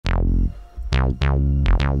Yeah.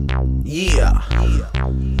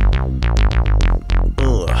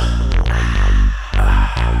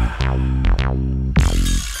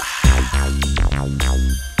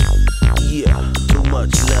 Yeah, too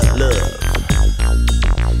much love.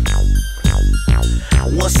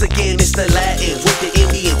 Once again, it's the Latin with the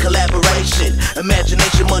Indian collaboration.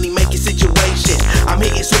 Imagination, money making situation. I'm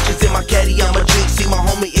hitting switches in my caddy, I'm a G. See my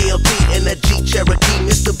homie A.L.T and that G Cherokee.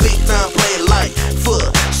 Mr. Big Time player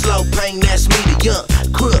Litefoot. Slow pain, that's me, the young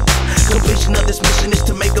crook. Completion of this mission is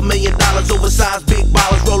to make $1 million. Oversized big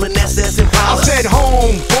ballers rolling SS and I pilots. said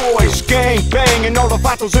homeboys, gang banging, all the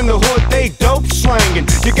vatos in the hood, they dope slanging.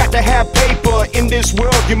 You got to have paper in this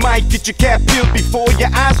world, you might get your cap peeled before your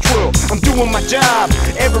eyes twirl. I'm doing my job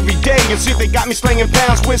every day, and see they got me slinging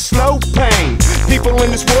pounds with slow pain. People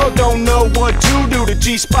in this world don't know what to do. The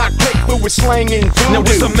G-spot click, but we're slanging voodoo. Now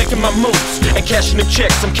as I'm making my moves and cashing them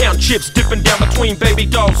checks, I'm counting chips, dipping down between baby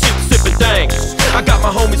dolls, sipping things. I got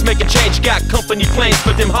my homies making change, got company plans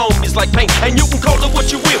for them homies like paint. And you can call it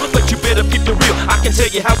what you will, but you better keep it real. I can tell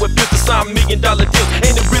you how it feels to sign $1 million deals,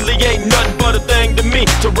 and it really ain't nothing but a thing to me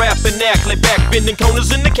to rap and act like back bending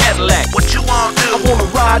corners in the Cadillac. What you wanna do? I wanna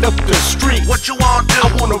ride up the street. What you wanna do?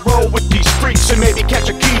 I wanna roll with these freaks and maybe catch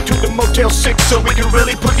a key to the Motel 6 so we can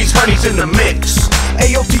really put these honeys in the mix.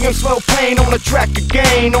 A.L.T and slow pain on the track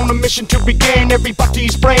again, on a mission to regain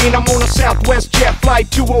everybody's brain. I'm on a Southwest jet flight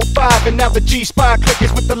 205, and now the G-spot click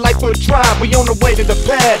is with the Litefoot drive. We on the way to the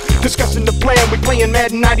pad, discussing the plan. We playing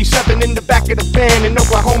Madden 97 in the back of the van in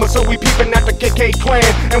Oklahoma, so we peeping at the KK clan,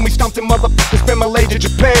 and we stomped them motherfuckers from LA to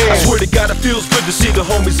Japan. I swear to God, it feels good to see the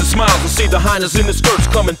homies and smiles, and see the hyenas in the skirts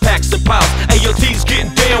coming packs and piles. A.L.T's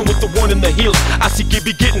getting down with the one in the heels. I see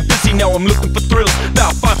Gibby getting busy, now I'm looking for thrills.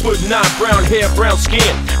 About 5'9", brown hair, brown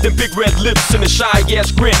skin, them big red lips and a shy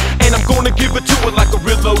ass grin, and I'm gonna give it to it like a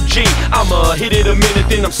real OG. I'ma hit it a minute,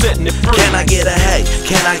 then I'm setting it free. Can I get a hey?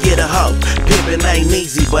 Can I get a hoe? Pimpin' ain't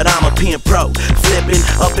easy, but I'm a pimp pro. Flipping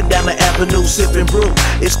up and down the avenue, sipping brew.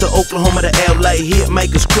 It's the Oklahoma to L.A. hit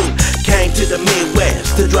makers crew. Came to the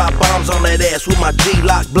Midwest to drop bombs on that ass with my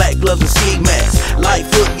G-lock, black gloves and ski mask.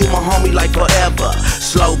 Litefoot, you my homie like forever.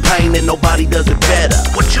 Slow pain and nobody does it better.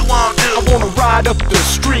 What you wanna do? I wanna ride up the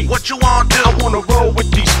street. What you wanna do? I wanna roll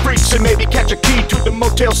with these freaks and maybe catch a key to the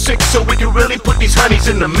Motel 6 so we can really put these honeys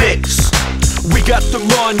in the mix. We got the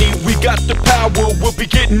money, we got the power. We'll be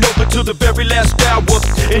getting over to the very last hour.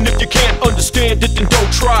 And if you can't understand it, then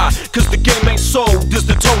don't try, cause the game ain't sold, as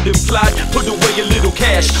the tone implied. Put away a little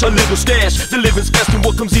cash, a little stash. The living's fast and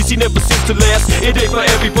what comes easy never seems to last. It ain't for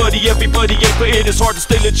everybody, everybody ain't for it. It's hard to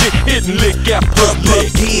stay legit, hit and lick after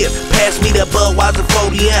lick. Give, pass me that Budweiser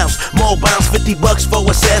 40 ounce. More bounce, $50 for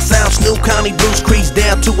a sass ounce. New County blues crease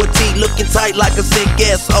down to a T, looking tight like a sick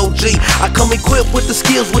ass OG. I come equipped with the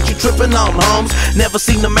skills, what you tripping on, homes? Never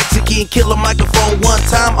seen a Mexican kill a microphone one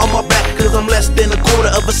time on my back, cause I'm less than a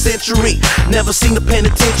quarter of a century. Never seen a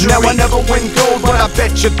penitentiary. Now I never win gold, but I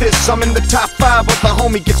bet you this, I'm in the top 5 of the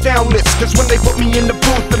homie gets down list. Cause when they put me in the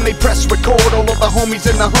booth and they press record, all of the homies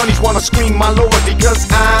and the honeys wanna scream my lord. Because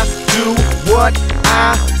I do what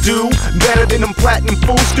I do better than them platinum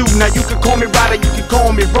fools do. Now you can call me right or you can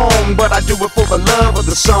call me wrong, but I do it for the love of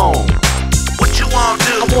the song. What you wanna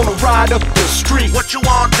do? I wanna ride up the street. What you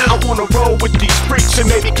wanna do? I wanna roll with these freaks and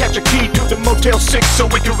maybe catch a key to the Motel 6 so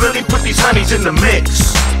we can really put these honeys in the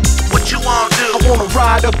mix. What you wanna do? I wanna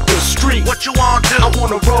ride up the street. What you wanna do? I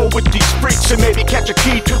wanna roll with these freaks and maybe catch a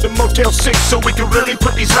key to the Motel 6 so we can really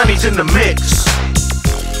put these honeys in the mix.